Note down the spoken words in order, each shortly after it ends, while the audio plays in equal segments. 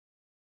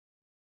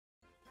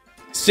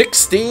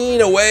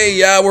16 away.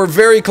 Yeah, we're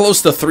very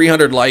close to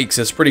 300 likes.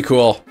 It's pretty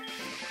cool.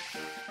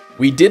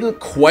 We didn't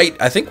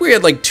quite... I think we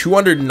had like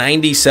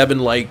 297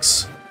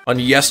 likes on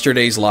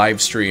yesterday's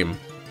live stream.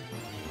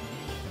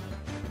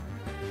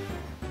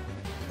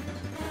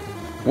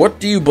 What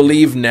do you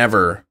believe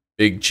never,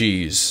 Big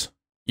Cheese?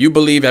 You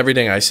believe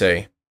everything I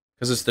say,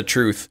 because it's the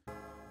truth.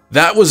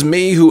 That was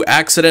me who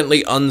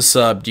accidentally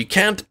unsubbed. You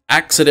can't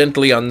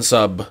accidentally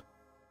unsub.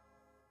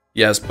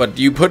 Yes, but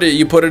you put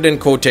it in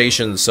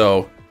quotations,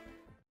 so...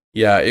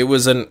 Yeah, it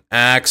was an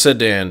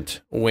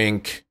accident.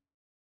 Wink.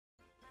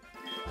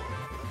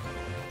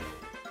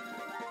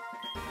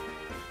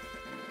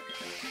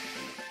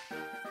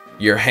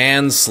 Your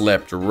hand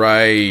slipped,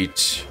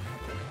 right.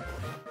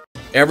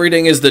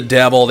 Everything is the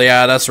devil.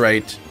 Yeah, that's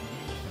right.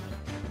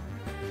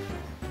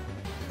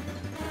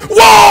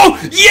 Whoa!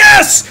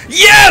 Yes!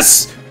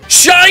 Yes!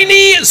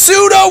 Shiny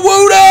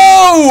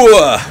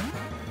Sudowoodo!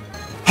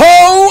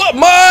 Oh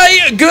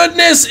my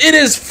goodness, it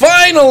is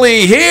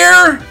finally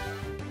here!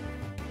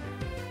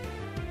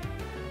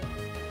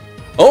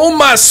 Oh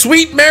my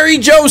sweet Mary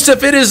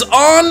Joseph, it is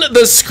on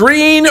the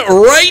screen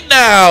right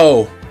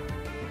now!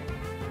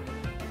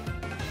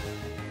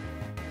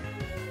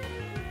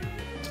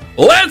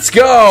 Let's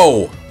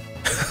go!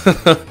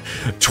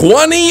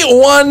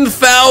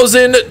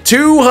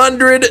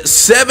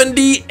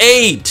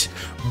 21,278.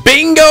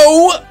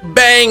 Bingo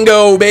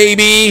bango,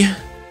 baby.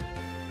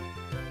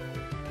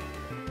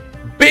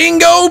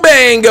 Bingo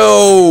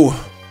bango.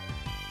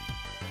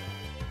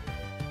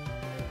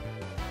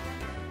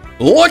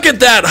 Look at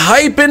that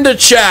hype into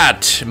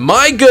chat.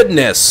 My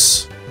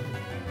goodness.